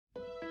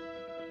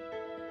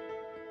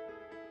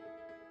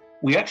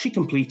We actually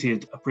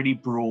completed a pretty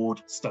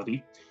broad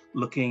study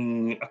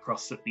looking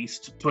across at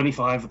least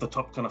 25 of the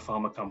top kind of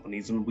pharma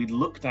companies, and we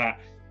looked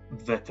at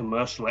the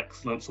commercial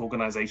excellence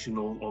organization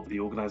or the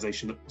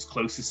organization that was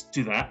closest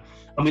to that,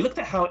 and we looked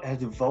at how it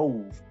had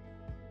evolved.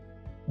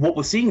 What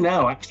we're seeing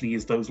now actually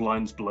is those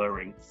lines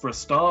blurring. For a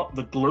start,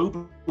 the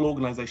global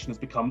organization has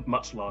become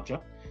much larger,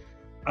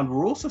 and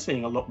we're also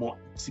seeing a lot more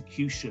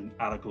execution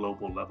at a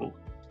global level.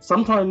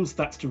 Sometimes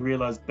that's to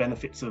realize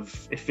benefits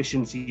of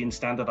efficiency and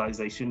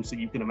standardization. So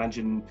you can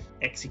imagine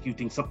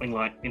executing something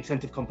like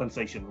incentive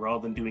compensation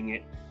rather than doing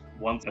it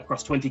once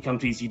across 20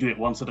 countries, you do it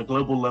once at a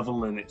global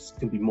level and it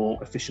can be more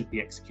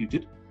efficiently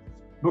executed.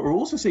 But we're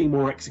also seeing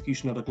more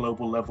execution at a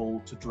global level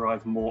to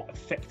drive more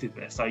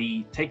effectiveness,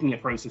 i.e. taking a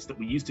process that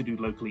we used to do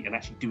locally and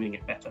actually doing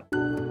it better.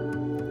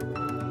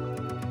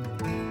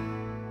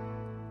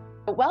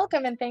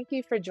 Welcome and thank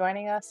you for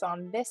joining us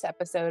on this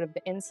episode of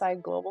the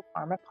Inside Global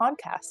Pharma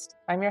podcast.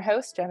 I'm your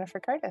host,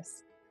 Jennifer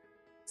Curtis.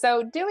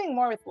 So doing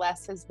more with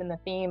less has been the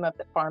theme of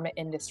the pharma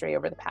industry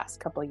over the past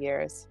couple of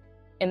years.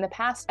 In the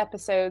past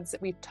episodes,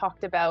 we've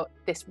talked about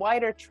this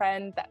wider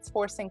trend that's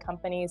forcing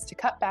companies to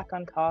cut back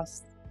on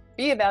costs,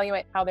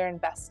 reevaluate how they're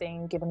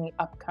investing given the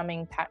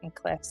upcoming patent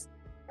cliffs,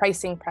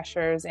 pricing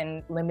pressures,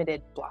 and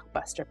limited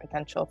blockbuster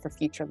potential for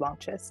future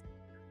launches.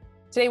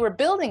 Today, we're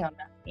building on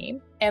that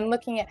theme and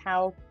looking at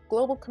how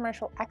global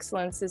commercial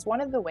excellence is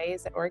one of the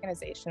ways that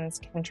organizations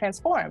can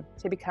transform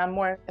to become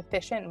more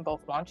efficient in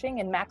both launching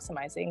and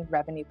maximizing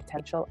revenue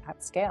potential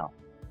at scale.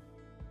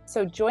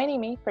 So joining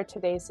me for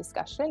today's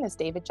discussion is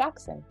David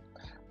Jackson,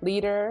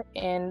 leader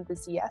in the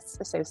ZS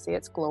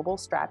Associates Global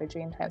Strategy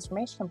and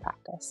Transformation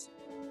Practice.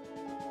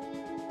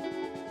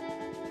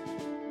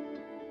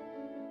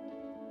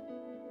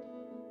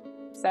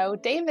 So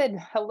David,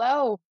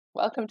 hello.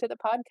 Welcome to the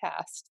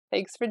podcast.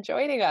 Thanks for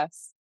joining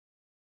us.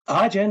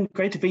 Hi, Jen.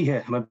 Great to be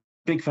here. I'm a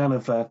big fan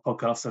of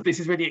podcasts, so this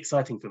is really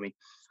exciting for me.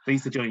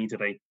 Pleased to join you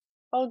today.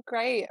 Oh,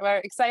 great. We're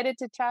excited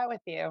to chat with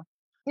you.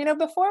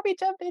 Before we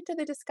jump into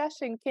the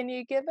discussion, can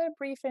you give a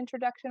brief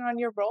introduction on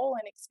your role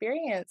and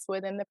experience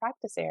within the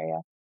practice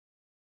area?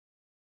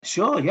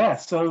 Sure, yeah.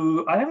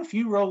 So I have a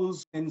few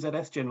roles in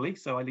ZS generally.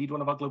 So I lead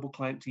one of our global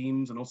client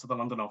teams and also the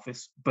London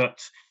office. But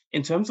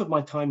in terms of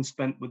my time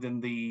spent within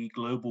the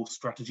global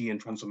strategy and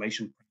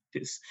transformation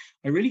practice,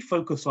 I really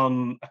focus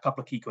on a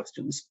couple of key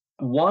questions.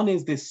 One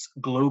is this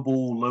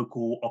global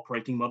local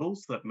operating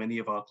models that many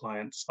of our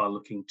clients are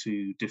looking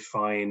to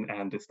define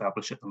and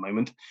establish at the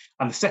moment.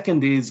 And the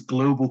second is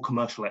global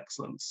commercial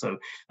excellence. So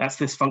that's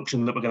this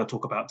function that we're going to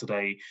talk about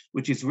today,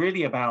 which is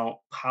really about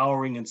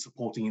powering and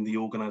supporting in the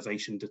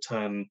organization to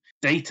turn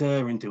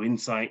data into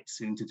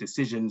insights, into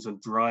decisions, and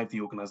drive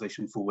the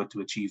organization forward to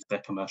achieve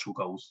their commercial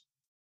goals.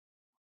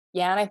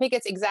 Yeah, and I think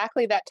it's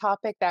exactly that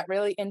topic that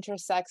really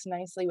intersects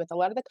nicely with a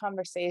lot of the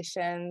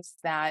conversations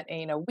that,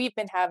 we've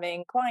been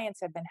having,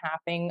 clients have been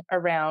having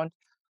around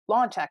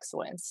launch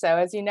excellence. So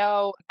as you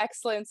know,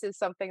 excellence is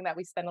something that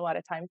we spend a lot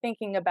of time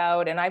thinking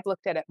about. And I've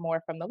looked at it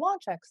more from the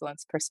launch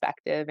excellence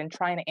perspective and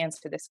trying to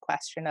answer this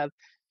question of,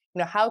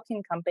 how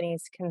can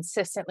companies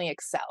consistently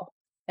excel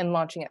in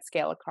launching at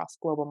scale across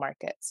global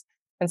markets?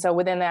 And so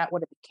within that,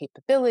 what are the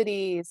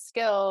capabilities,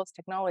 skills,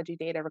 technology,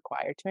 data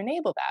required to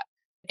enable that?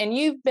 And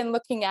you've been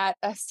looking at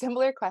a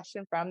similar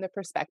question from the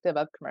perspective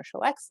of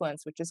commercial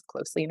excellence, which is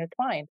closely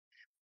intertwined.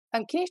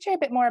 Can you share a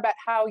bit more about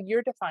how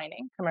you're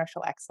defining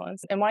commercial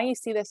excellence and why you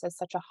see this as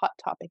such a hot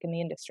topic in the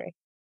industry?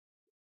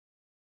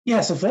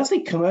 Yeah, so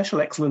firstly,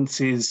 commercial excellence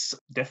is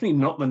definitely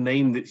not the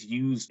name that's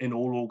used in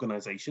all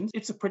organizations.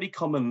 It's a pretty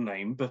common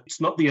name, but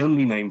it's not the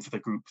only name for the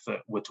group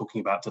that we're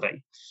talking about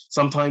today.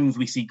 Sometimes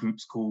we see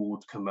groups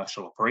called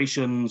commercial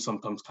operations,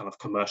 sometimes kind of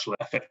commercial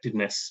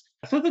effectiveness.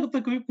 So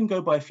the group can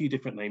go by a few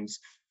different names.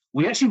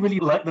 We actually really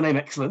like the name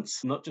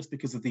excellence, not just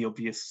because of the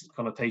obvious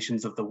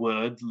connotations of the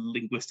word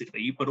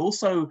linguistically, but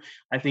also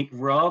I think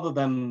rather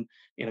than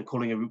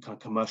calling a group kind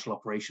of commercial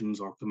operations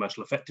or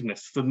commercial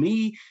effectiveness, for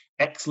me,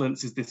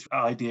 excellence is this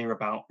idea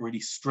about really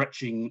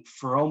stretching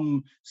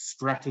from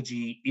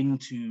strategy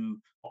into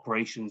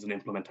operations and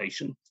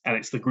implementation. And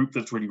it's the group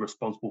that's really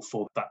responsible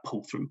for that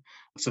pull through.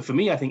 So for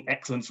me, I think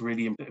excellence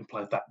really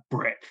implies that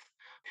breadth.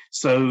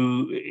 So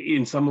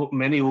in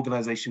many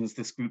organizations,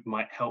 this group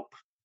might help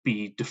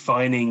be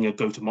defining a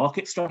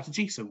go-to-market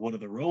strategy. So what are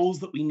the roles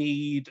that we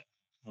need?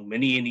 How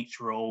many in each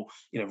role?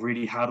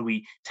 Really, how do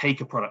we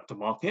take a product to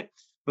market?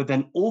 But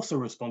then also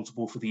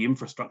responsible for the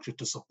infrastructure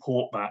to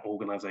support that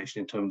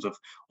organization in terms of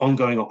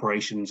ongoing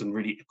operations and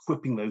really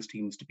equipping those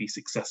teams to be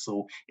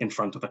successful in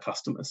front of the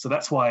customers. So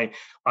that's why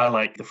I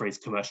like the phrase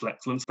commercial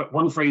excellence. But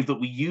one phrase that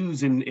we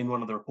use in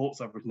one of the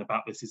reports I've written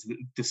about this is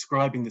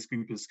describing this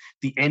group as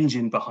the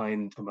engine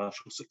behind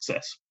commercial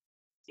success.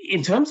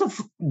 In terms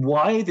of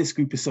why this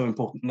group is so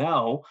important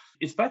now,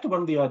 it's back to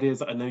one of the ideas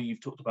that I know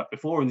you've talked about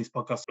before in these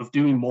podcasts of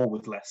doing more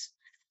with less.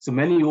 So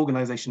many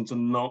organizations are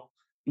not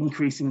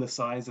increasing the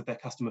size of their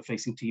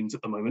customer-facing teams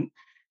at the moment.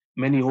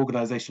 Many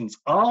organizations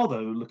are,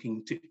 though,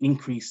 looking to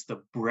increase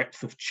the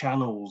breadth of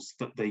channels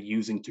that they're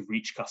using to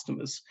reach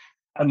customers.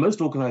 And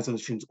most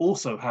organizations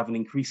also have an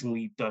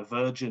increasingly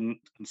divergent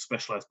and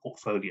specialized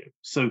portfolio.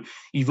 So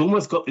you've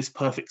almost got this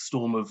perfect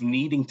storm of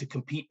needing to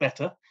compete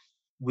better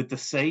with the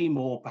same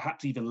or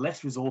perhaps even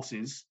less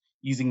resources,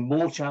 using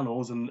more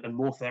channels and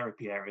more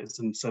therapy areas.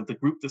 And so the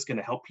group that's going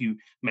to help you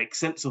make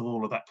sense of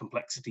all of that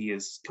complexity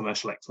is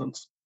commercial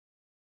excellence.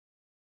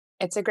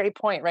 It's a great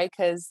point, right?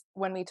 Because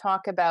when we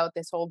talk about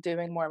this whole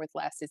doing more with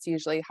less, it's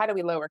usually how do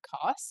we lower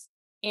costs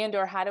and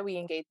or how do we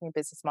engage new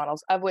business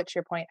models, of which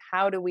your point,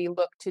 how do we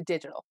look to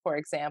digital, for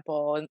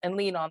example, and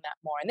lean on that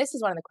more? And this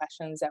is one of the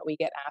questions that we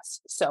get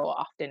asked so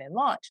often in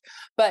launch.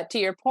 But to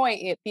your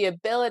point, the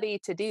ability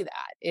to do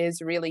that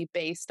is really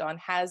based on,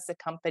 has the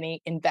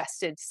company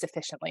invested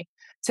sufficiently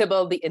to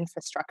build the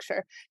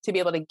infrastructure, to be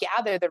able to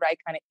gather the right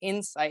kind of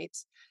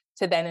insights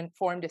to then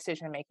inform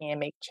decision making and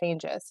make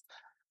changes.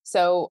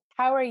 So,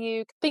 how are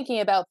you thinking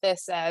about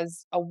this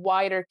as a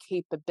wider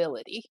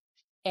capability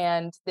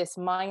and this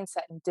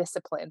mindset and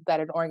discipline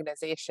that an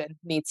organization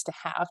needs to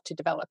have to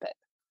develop it?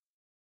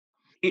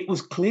 It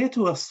was clear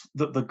to us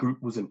that the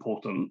group was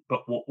important,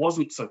 but what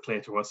wasn't so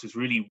clear to us is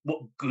really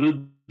what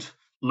good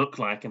looked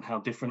like and how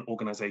different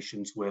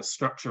organizations were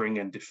structuring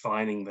and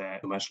defining their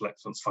commercial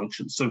excellence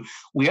functions. So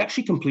we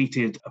actually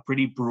completed a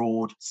pretty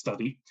broad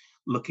study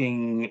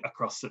looking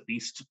across at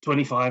least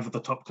 25 of the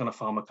top kind of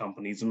pharma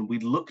companies, and we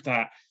looked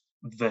at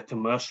the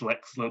commercial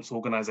excellence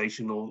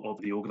organization or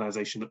the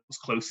organization that was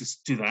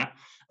closest to that.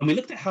 And we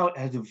looked at how it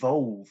had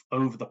evolved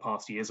over the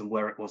past years and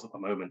where it was at the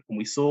moment. And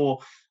we saw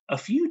a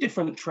few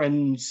different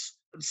trends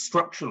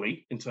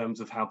structurally in terms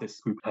of how this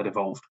group had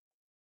evolved.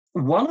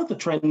 One of the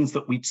trends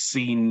that we'd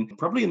seen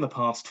probably in the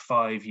past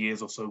 5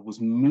 years or so was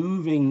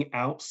moving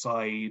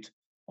outside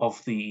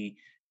of the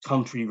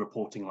country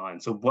reporting line.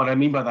 So, what I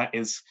mean by that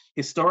is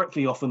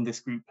historically, often this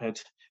group had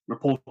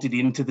reported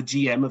into the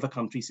GM of a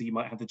country. So, you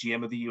might have the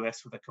GM of the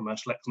US with a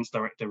commercial excellence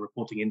director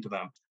reporting into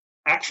them.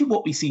 Actually,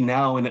 what we see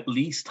now in at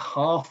least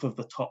half of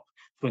the top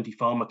 20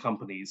 pharma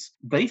companies,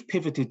 they've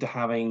pivoted to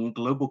having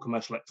global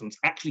commercial excellence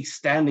actually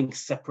standing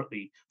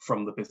separately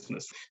from the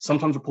business,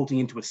 sometimes reporting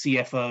into a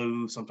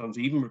CFO, sometimes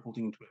even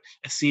reporting into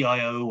a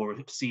CIO or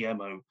a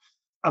CMO.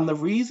 And the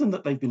reason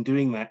that they've been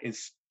doing that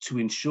is to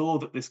ensure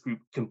that this group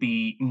can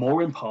be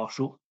more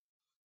impartial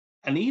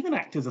and even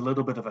act as a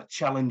little bit of a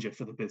challenger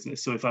for the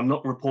business. So if I'm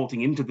not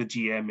reporting into the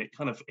GM, it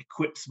kind of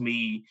equips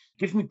me,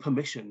 gives me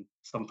permission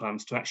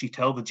sometimes to actually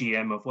tell the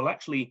GM of, well,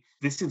 actually,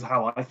 this is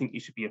how I think you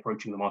should be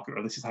approaching the market,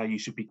 or this is how you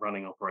should be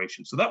running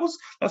operations. So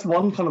that's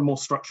one kind of more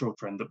structural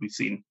trend that we've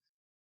seen.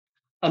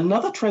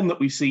 Another trend that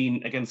we've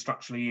seen, again,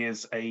 structurally,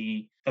 is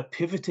a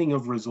pivoting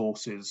of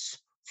resources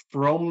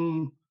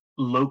from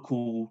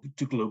local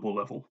to global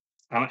level,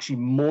 and actually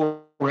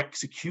more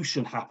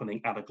execution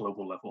happening at a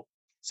global level.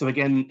 So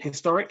again,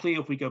 historically,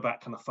 if we go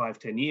back kind of 5,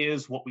 10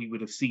 years, what we would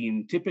have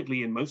seen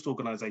typically in most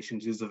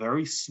organizations is a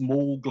very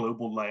small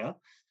global layer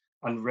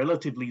and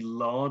relatively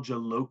larger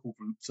local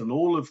groups, and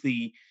all of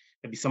the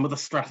maybe some of the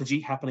strategy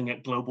happening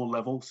at global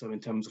level. So in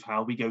terms of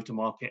how we go to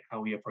market,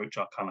 how we approach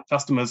our kind of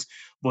customers,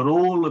 but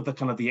all of the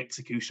kind of the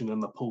execution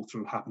and the pull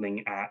through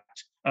happening at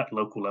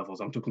local levels.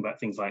 I'm talking about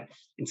things like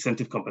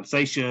incentive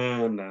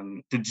compensation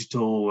and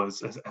digital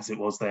as it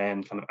was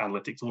then, kind of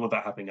analytics, all of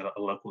that happening at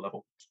a local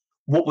level.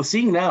 What we're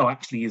seeing now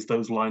actually is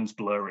those lines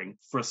blurring.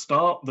 For a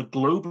start, the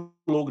global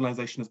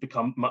organization has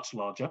become much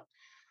larger.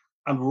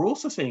 And we're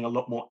also seeing a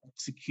lot more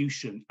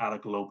execution at a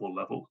global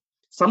level.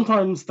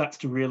 Sometimes that's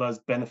to realize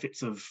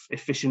benefits of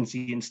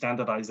efficiency and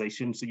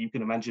standardization. So you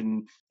can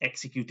imagine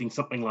executing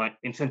something like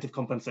incentive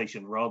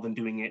compensation rather than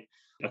doing it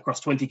across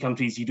 20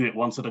 countries. You do it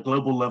once at a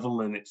global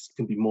level and it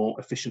can be more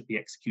efficiently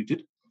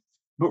executed.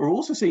 But we're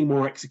also seeing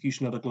more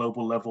execution at a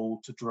global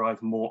level to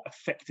drive more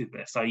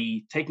effectiveness,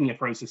 i.e., taking a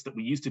process that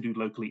we used to do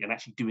locally and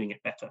actually doing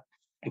it better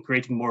and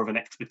creating more of an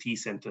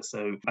expertise center.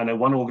 So I know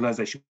one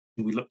organization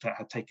we looked at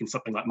had taken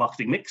something like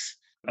marketing mix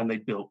and they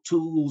built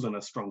tools and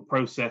a strong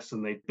process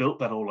and they built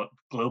that all at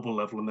global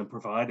level and then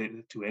provided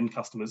it to end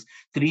customers,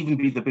 could even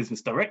be the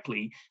business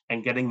directly,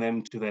 and getting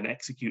them to then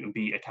execute and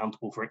be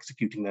accountable for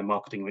executing their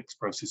marketing mix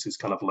processes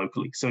kind of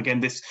locally. So again,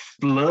 this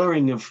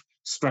blurring of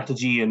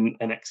strategy and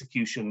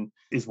execution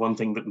is one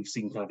thing that we've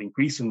seen kind of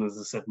increase, and as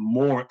I said,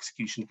 more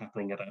execution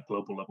happening at a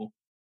global level.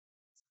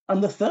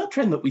 And the third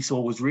trend that we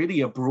saw was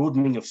really a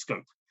broadening of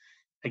scope.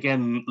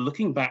 Again,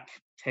 looking back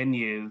 10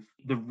 years,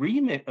 the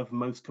remit of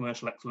most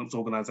commercial excellence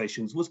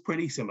organizations was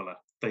pretty similar.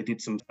 They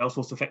did some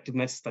Salesforce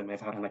effectiveness, they may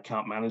have had an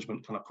account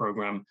management kind of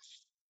program.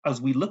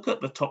 As we look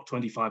at the top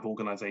 25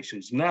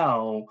 organizations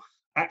now,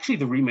 actually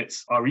the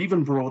remits are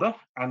even broader,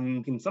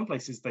 and in some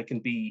places they can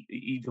be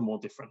even more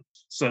different.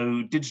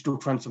 So digital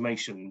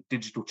transformation,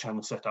 digital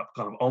channel setup,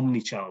 kind of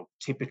omni-channel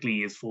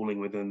typically is falling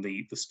within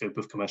the scope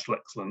of commercial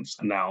excellence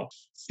now.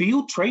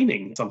 Field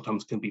training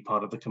sometimes can be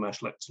part of the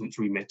commercial excellence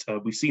remit.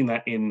 We've seen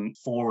that in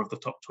 4 of the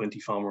top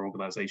 20 pharma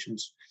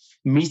organizations.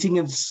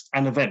 Meetings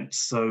and events,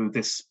 so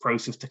this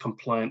process to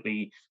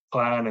compliantly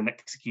plan and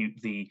execute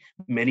the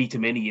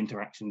many-to-many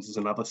interactions is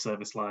another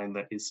service line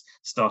that is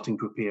starting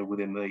to appear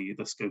within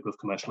the scope of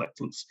commercial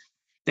excellence.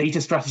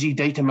 Data strategy,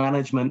 data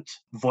management,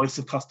 voice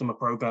of customer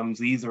programs.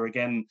 These are,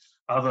 again,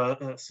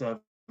 other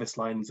service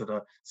lines that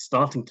are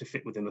starting to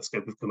fit within the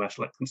scope of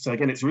commercial excellence. So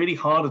again, it's really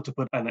harder to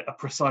put a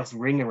precise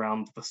ring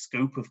around the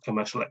scope of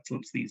commercial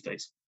excellence these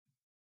days.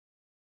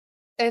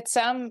 It's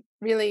some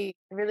really,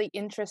 really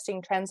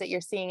interesting trends that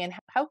you're seeing. And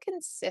how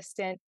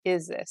consistent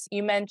is this?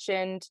 You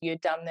mentioned you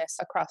had done this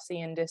across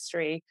the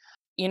industry.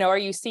 Are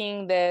you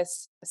seeing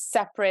this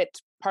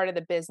separate part of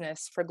the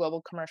business for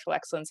global commercial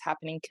excellence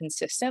happening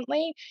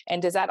consistently?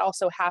 And does that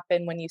also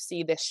happen when you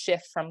see this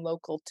shift from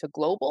local to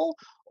global?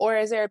 Or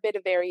is there a bit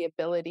of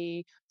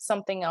variability,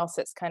 something else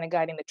that's kind of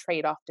guiding the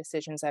trade-off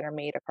decisions that are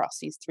made across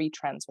these three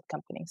trends with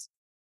companies?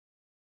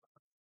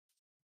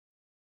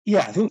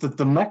 Yeah, I think that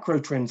the macro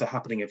trends are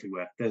happening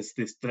everywhere. There's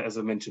this, as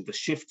I mentioned, the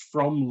shift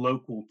from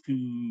local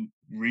to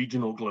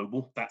regional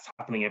global, that's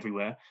happening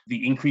everywhere.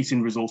 The increase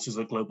in resources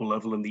at global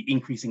level and the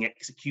increasing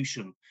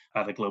execution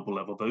at a global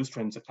level, those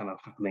trends are kind of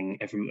happening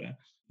everywhere.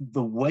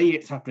 The way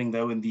it's happening,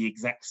 though, in the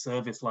exact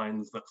service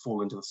lines that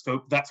fall into the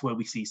scope, that's where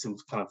we see some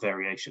kind of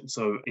variation.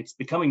 So it's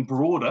becoming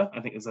broader. I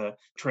think there's a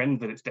trend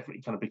that it's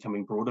definitely kind of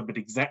becoming broader, but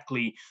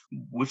exactly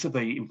which are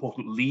the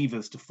important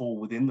levers to fall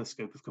within the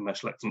scope of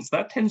commercial excellence,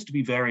 that tends to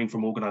be varying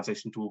from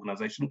organization to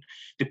organization,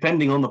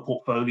 depending on the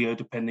portfolio,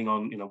 depending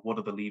on what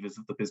are the levers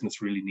that the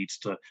business really needs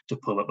to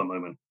pull at the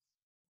moment.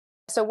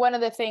 So one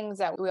of the things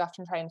that we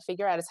often try and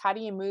figure out is how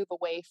do you move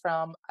away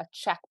from a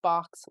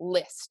checkbox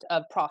list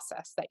of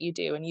process that you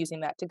do and using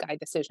that to guide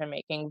decision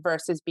making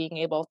versus being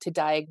able to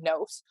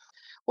diagnose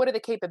what are the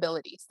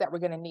capabilities that we're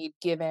going to need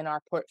given our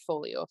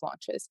portfolio of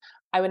launches.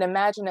 I would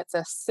imagine it's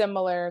a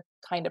similar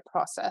kind of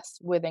process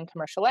within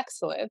commercial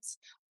excellence,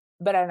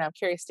 but I don't know, I'm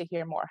curious to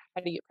hear more.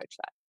 How do you approach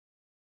that?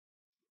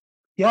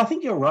 Yeah, I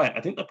think you're right.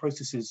 I think the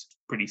process is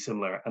pretty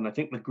similar. And I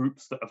think the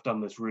groups that have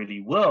done this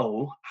really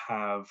well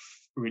have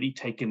really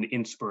taken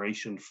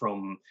inspiration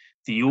from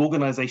the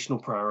organizational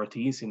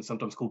priorities,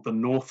 sometimes called the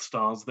North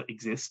Stars that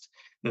exist.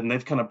 Then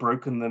they've kind of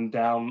broken them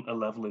down a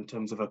level in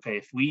terms of, okay,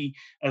 if we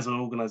as an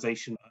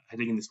organization are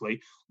heading in this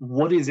way,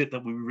 what is it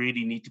that we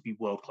really need to be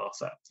world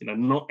class at?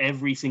 Not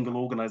every single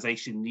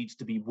organization needs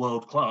to be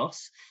world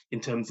class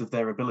in terms of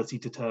their ability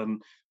to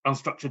turn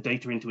unstructured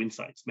data into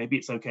insights. Maybe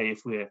it's okay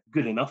if we're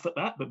good enough at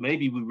that, but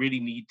maybe we really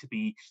need to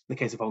be, in the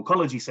case of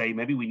oncology, say,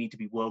 maybe we need to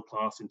be world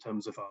class in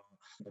terms of our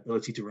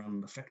ability to run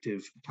an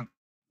effective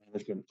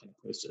management kind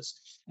of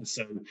process. And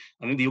so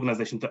I think the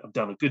organizations that have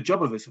done a good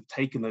job of this have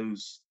taken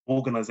those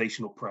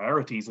organizational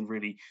priorities and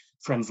really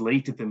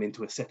translated them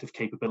into a set of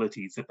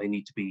capabilities that they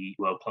need to be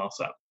world class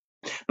at.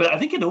 But I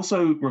think it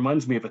also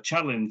reminds me of a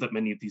challenge that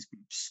many of these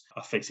groups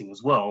are facing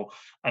as well.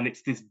 And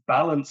it's this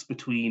balance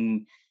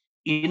between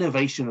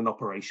innovation and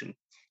operation.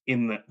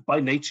 In that, by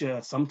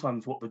nature,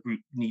 sometimes what the group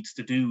needs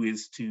to do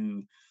is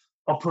to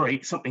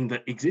operate something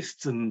that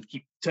exists and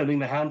keep turning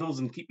the handles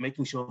and keep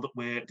making sure that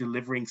we're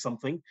delivering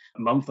something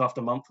month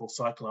after month or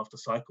cycle after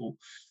cycle.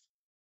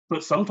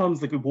 But sometimes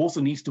the group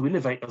also needs to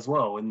innovate as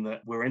well, in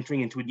that we're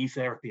entering into a new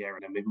therapy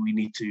area. Maybe we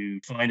need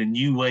to find a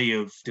new way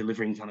of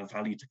delivering kind of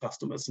value to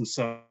customers. And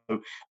so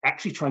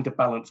actually trying to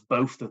balance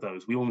both of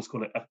those, we almost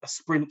call it a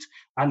sprint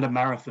and a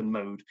marathon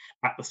mode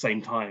at the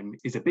same time,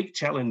 is a big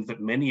challenge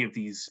that many of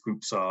these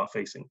groups are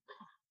facing.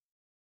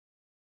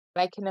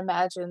 I can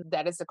imagine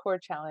that is a core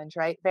challenge,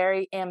 right?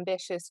 Very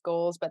ambitious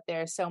goals, but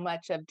there's so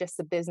much of just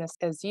the business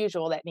as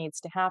usual that needs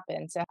to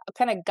happen. So, what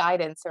kind of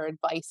guidance or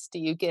advice do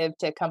you give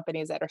to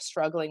companies that are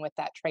struggling with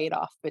that trade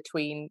off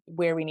between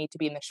where we need to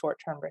be in the short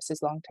term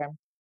versus long term?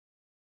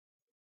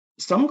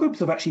 Some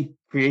groups have actually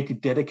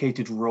created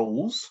dedicated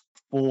roles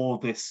for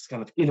this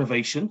kind of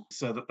innovation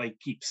so that they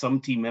keep some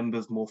team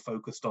members more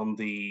focused on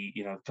the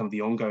kind of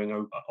the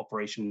ongoing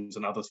operations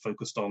and others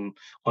focused on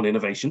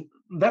innovation.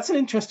 That's an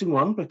interesting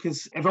one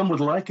because everyone would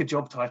like a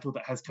job title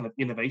that has kind of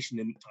innovation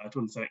in the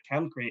title, and so it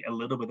can create a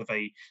little bit of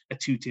a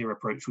two-tier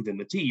approach within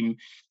the team.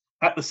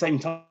 At the same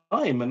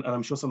time, and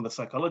I'm sure some of the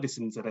psychologists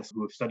in ZS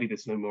who have studied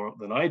this know more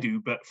than I do,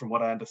 but from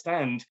what I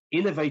understand,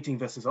 innovating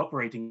versus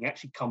operating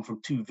actually come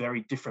from two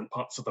very different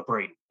parts of the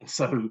brain. And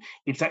so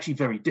it's actually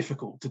very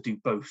difficult to do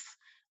both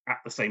at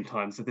the same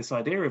time. So this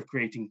idea of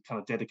creating kind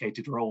of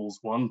dedicated roles,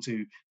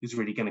 is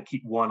really going to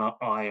keep one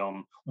eye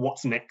on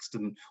what's next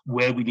and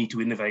where we need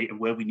to innovate and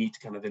where we need to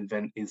kind of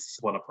invent, is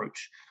one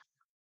approach.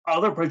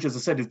 Other approach, as I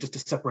said, is just to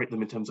separate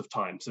them in terms of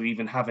time. So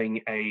even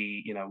having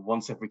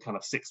once every kind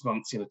of 6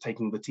 months,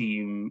 taking the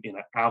team,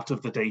 out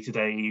of the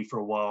day-to-day for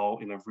a while,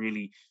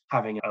 really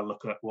having a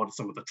look at what are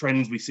some of the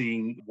trends we're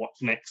seeing,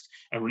 what's next,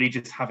 and really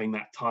just having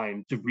that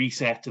time to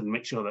reset and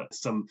make sure that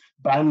some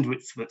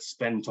bandwidth that's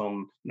spent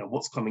on,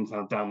 what's coming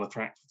kind of down the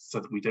track so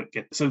that we don't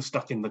get so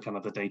stuck in the kind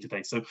of the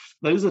day-to-day. So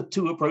those are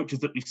two approaches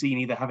that we've seen,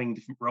 either having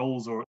different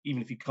roles, or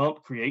even if you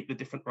can't create the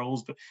different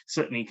roles, but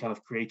certainly kind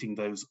of creating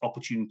those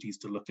opportunities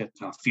to look at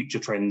future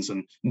trends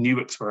and new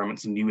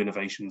experiments and new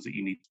innovations that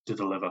you need to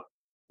deliver.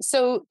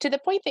 So, to the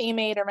point that you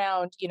made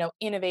around,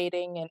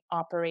 innovating and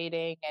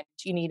operating, and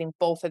you needing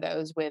both of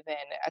those within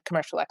a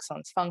commercial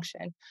excellence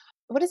function,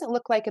 what does it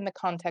look like in the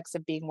context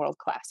of being world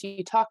class?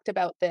 You talked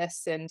about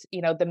this and,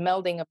 the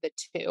melding of the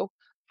two.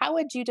 How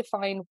would you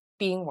define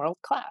being world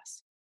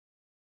class?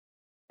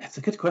 That's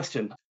a good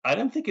question. I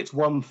don't think it's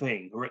one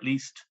thing, or at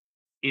least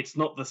it's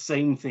not the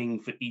same thing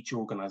for each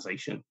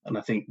organization. And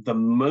I think the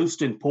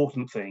most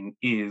important thing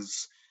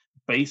is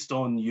based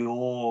on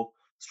your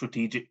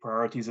strategic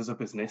priorities as a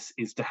business,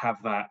 is to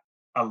have that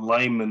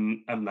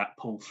alignment and that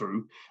pull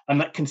through and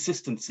that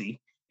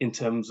consistency in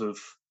terms of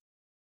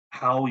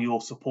how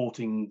you're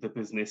supporting the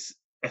business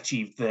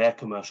achieve their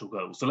commercial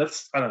goals. So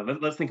let's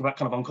think about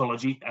kind of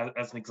oncology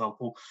as an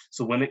example.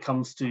 So when it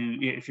comes to,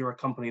 if you're a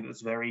company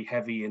that's very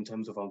heavy in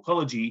terms of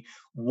oncology,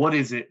 what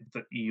is it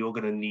that you're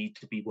going to need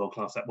to be world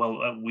class at?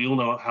 Well, we all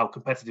know how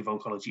competitive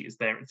oncology is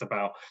there. It's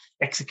about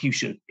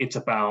execution. It's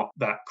about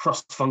that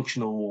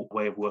cross-functional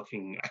way of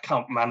working.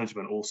 Account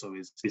management also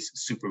is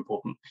super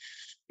important.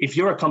 If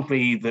you're a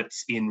company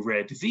that's in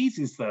rare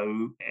diseases,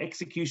 though,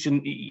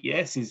 execution,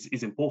 yes,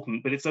 is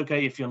important, but it's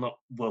okay if you're not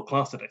world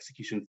class at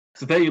execution.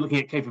 So there you're looking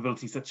at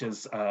capabilities such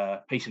as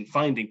patient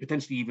finding,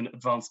 potentially even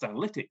advanced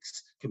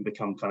analytics can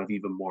become kind of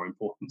even more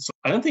important. So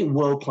I don't think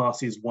world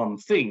class is one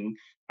thing.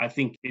 I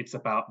think it's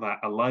about that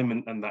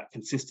alignment and that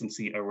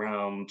consistency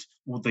around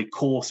the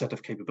core set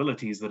of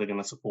capabilities that are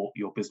going to support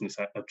your business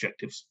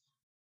objectives.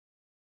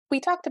 We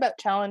talked about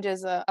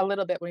challenges a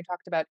little bit when we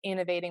talked about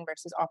innovating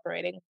versus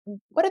operating.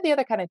 What are the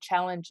other kind of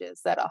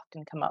challenges that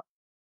often come up?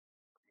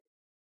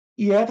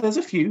 Yeah, there's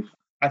a few.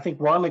 I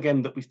think one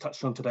again that we've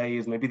touched on today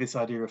is maybe this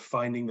idea of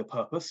finding the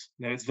purpose.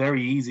 It's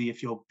very easy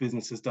if your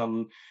business has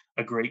done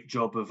a great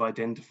job of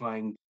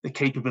identifying the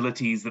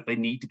capabilities that they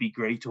need to be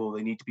great or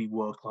they need to be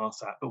world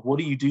class at. But what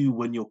do you do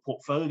when your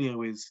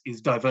portfolio is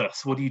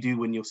diverse? What do you do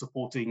when you're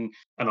supporting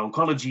an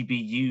oncology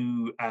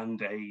BU and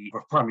a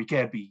primary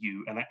care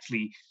BU? And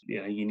actually,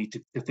 you need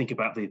to think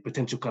about the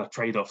potential kind of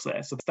trade-offs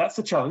there. So that's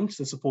a challenge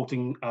to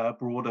supporting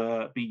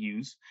broader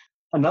BUs.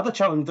 Another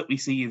challenge that we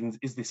see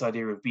is this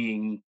idea of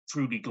being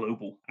truly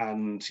global,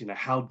 and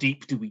how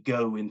deep do we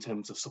go in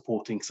terms of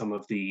supporting some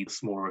of the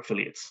smaller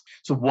affiliates.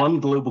 So one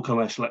global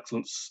commercial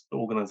excellence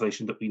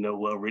organization that we know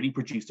well really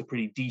produced a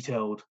pretty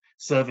detailed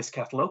service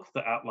catalog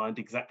that outlined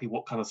exactly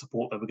what kind of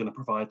support they were going to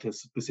provide to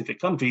specific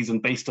countries,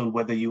 and based on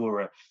whether you were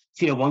a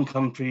tier one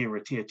country or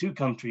a tier two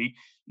country,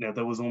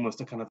 there was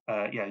almost a kind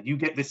of you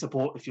get this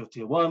support if you're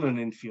tier one, and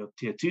if you're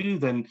tier two,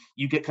 then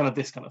you get kind of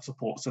this kind of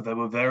support. So they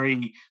were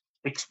very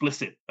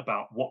explicit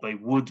about what they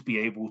would be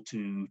able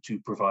to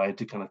provide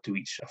to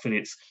each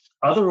affiliates.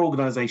 Other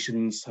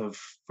organizations have,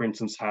 for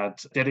instance, had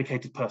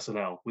dedicated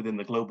personnel within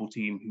the global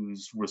team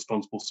who's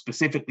responsible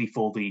specifically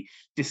for the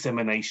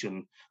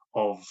dissemination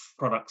of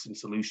products and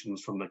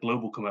solutions from the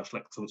global commercial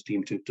excellence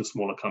team to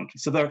smaller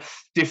countries. So there are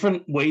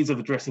different ways of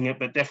addressing it,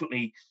 but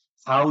definitely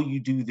how you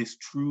do this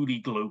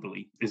truly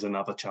globally is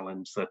another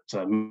challenge that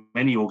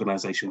many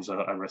organizations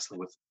are wrestling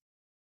with.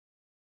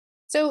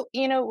 So,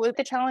 with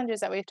the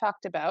challenges that we've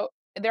talked about,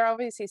 there are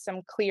obviously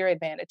some clear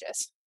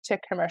advantages to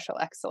commercial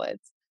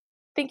excellence.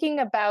 Thinking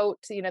about,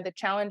 the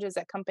challenges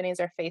that companies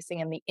are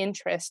facing and the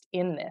interest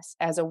in this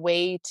as a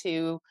way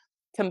to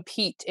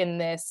compete in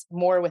this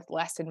more with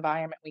less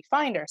environment we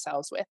find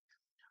ourselves with,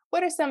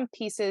 what are some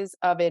pieces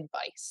of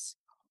advice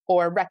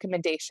or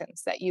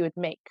recommendations that you would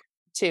make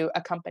to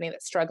a company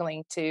that's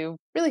struggling to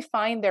really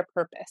find their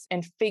purpose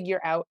and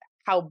figure out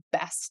how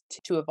best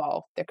to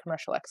evolve their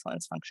commercial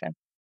excellence function?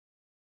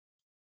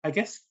 I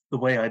guess the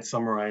way I'd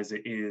summarize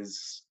it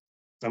is,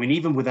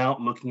 even without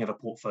looking at a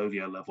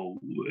portfolio level,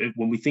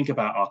 when we think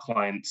about our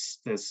clients,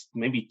 there's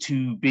maybe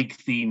two big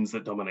themes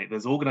that dominate.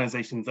 There's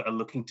organizations that are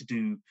looking to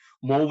do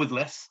more with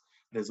less.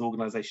 There's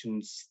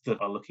organizations that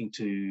are looking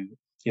to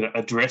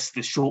address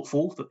the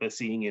shortfall that they're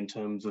seeing in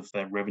terms of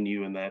their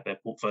revenue and their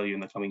portfolio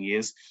in the coming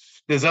years.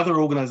 There's other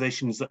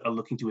organizations that are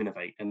looking to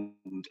innovate and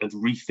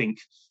rethink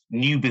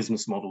new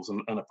business models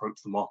and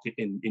approach the market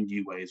in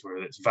new ways,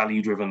 whether it's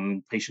value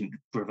driven, patient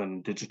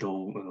driven,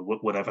 digital,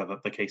 whatever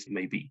the case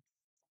may be.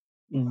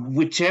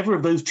 Whichever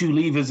of those two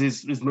levers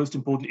is most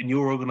important in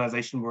your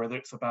organization, whether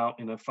it's about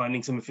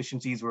finding some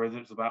efficiencies, whether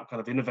it's about kind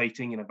of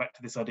innovating, back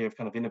to this idea of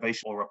kind of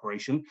innovation or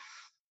operation,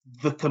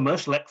 the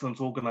commercial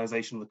excellence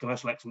organization, the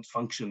commercial excellence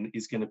function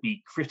is going to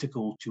be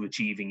critical to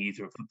achieving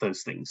either of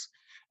those things.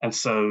 And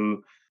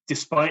so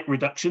despite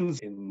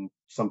reductions in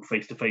some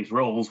face-to-face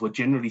roles, we're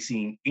generally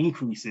seeing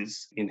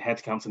increases in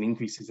headcounts and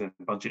increases in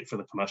budget for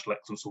the commercial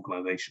excellence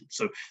organization.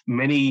 So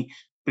many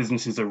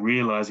businesses are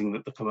realizing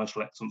that the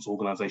commercial excellence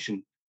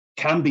organization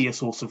can be a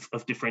source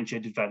of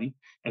differentiated value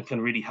and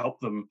can really help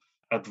them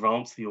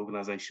advance the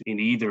organization in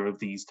either of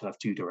these kind of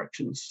two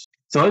directions.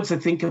 So I'd say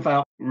think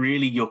about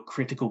really your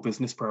critical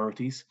business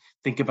priorities.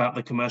 Think about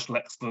the commercial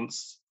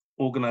excellence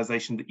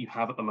organization that you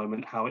have at the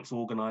moment, how it's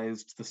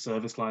organized, the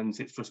service lines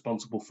it's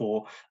responsible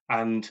for,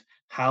 and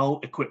how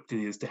equipped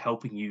it is to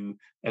helping you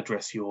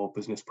address your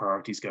business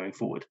priorities going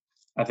forward.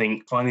 I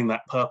think finding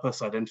that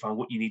purpose, identifying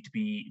what you need to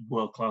be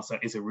world class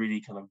at is a really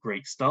kind of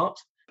great start,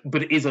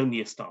 but it is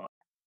only a start.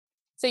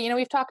 So,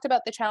 we've talked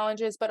about the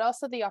challenges, but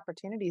also the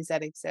opportunities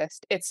that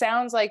exist. It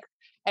sounds like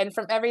And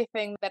from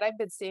everything that I've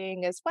been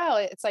seeing as well,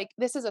 it's like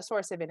this is a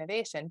source of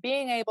innovation.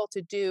 Being able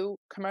to do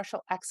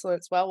commercial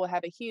excellence well will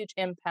have a huge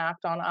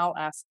impact on all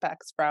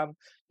aspects from,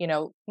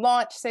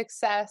 launch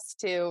success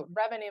to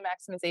revenue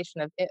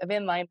maximization of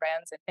inline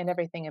brands and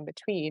everything in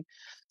between.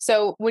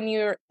 So when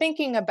you're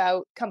thinking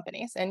about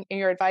companies and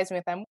you're advising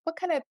with them, what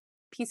kind of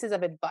pieces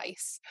of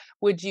advice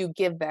would you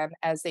give them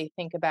as they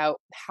think about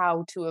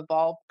how to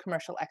evolve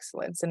commercial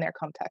excellence in their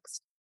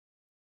context?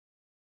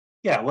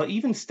 Yeah, well,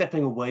 even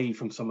stepping away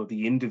from some of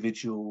the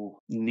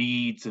individual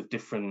needs of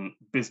different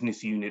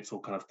business units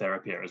or kind of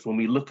therapy areas, when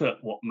we look at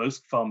what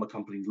most pharma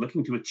companies are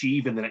looking to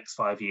achieve in the next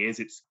 5 years,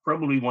 it's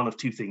probably one of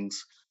two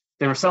things.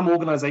 There are some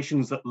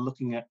organizations that are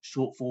looking at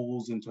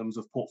shortfalls in terms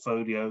of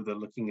portfolio. They're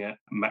looking at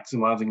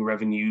maximizing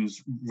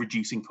revenues,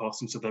 reducing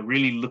costs. And so they're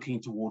really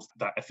looking towards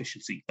that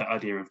efficiency, that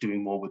idea of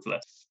doing more with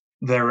less.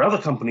 There are other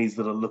companies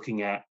that are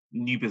looking at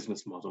new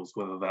business models,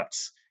 whether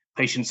that's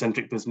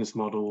patient-centric business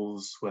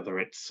models, whether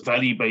it's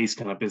value-based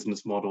kind of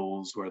business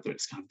models, whether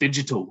it's kind of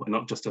digital, and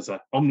not just as an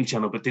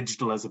omni-channel, but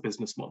digital as a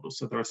business model.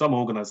 So there are some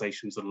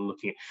organizations that are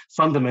looking at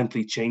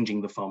fundamentally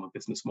changing the pharma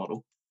business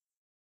model.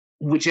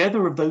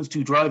 Whichever of those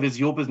two drivers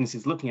your business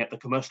is looking at, the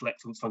commercial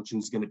excellence function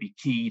is going to be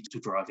key to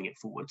driving it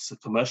forward. So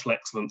commercial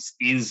excellence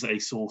is a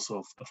source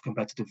of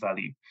competitive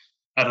value.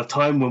 At a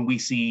time when we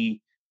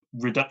see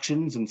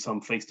reductions in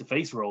some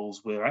face-to-face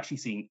roles, we're actually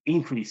seeing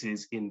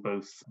increases in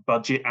both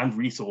budget and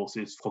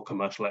resources for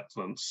commercial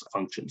excellence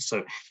functions.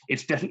 So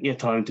it's definitely a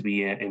time to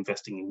be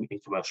investing in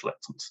commercial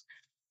excellence.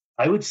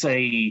 I would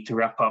say, to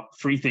wrap up,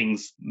 three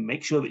things.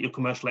 Make sure that your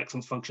commercial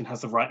excellence function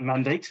has the right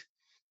mandate.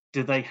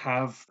 Do they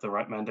have the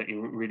right mandate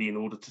really in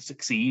order to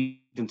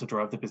succeed and to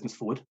drive the business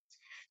forward?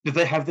 Do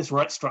they have this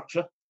right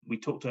structure? We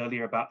talked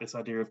earlier about this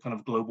idea of kind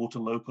of global to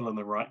local and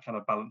the right kind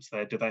of balance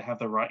there. Do they have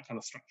the right kind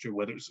of structure,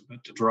 whether it's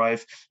to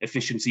drive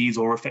efficiencies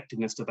or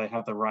effectiveness? Do they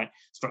have the right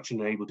structure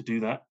and able to do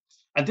that?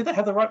 And do they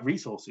have the right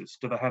resources?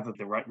 Do they have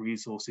the right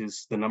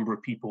resources, the number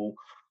of people?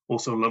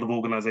 Also, a lot of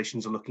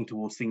organizations are looking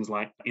towards things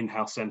like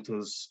in-house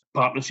centers,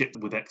 partnership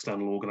with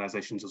external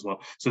organizations as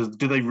well. So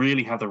do they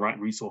really have the right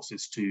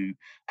resources to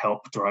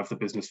help drive the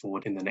business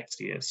forward in the next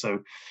year? So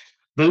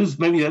those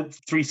maybe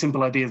three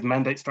simple ideas: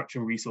 mandate, structure,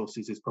 and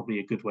resources is probably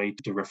a good way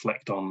to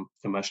reflect on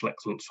commercial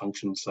excellence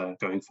functions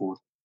going forward.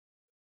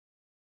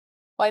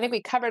 Well, I think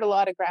we covered a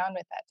lot of ground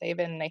with that,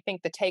 David. And I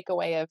think the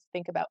takeaway of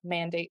think about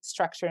mandate,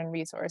 structure, and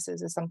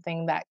resources is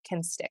something that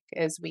can stick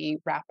as we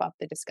wrap up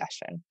the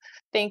discussion.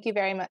 Thank you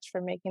very much for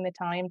making the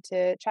time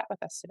to chat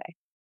with us today.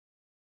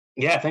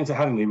 Yeah, thanks for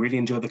having me. Really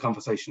enjoyed the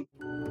conversation.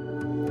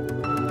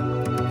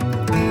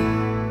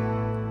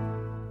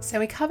 So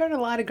we covered a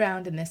lot of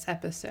ground in this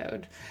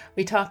episode.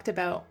 We talked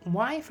about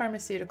why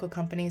pharmaceutical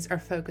companies are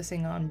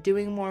focusing on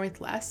doing more with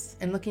less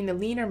and looking to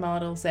leaner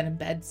models that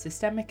embed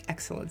systemic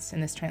excellence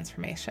in this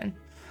transformation.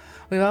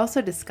 We've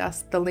also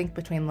discussed the link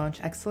between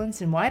launch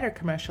excellence and wider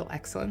commercial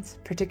excellence,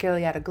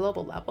 particularly at a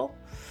global level,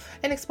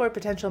 and explored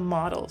potential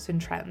models and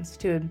trends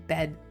to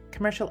embed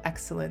commercial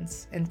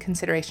excellence and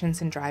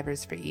considerations and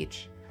drivers for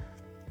each.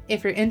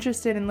 If you're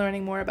interested in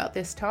learning more about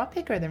this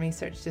topic or the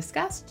research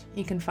discussed,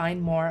 you can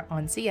find more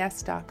on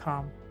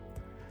zs.com.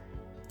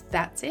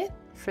 That's it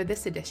for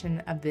this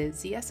edition of the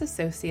ZS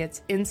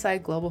Associates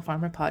Inside Global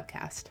Pharma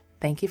podcast.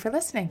 Thank you for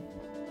listening.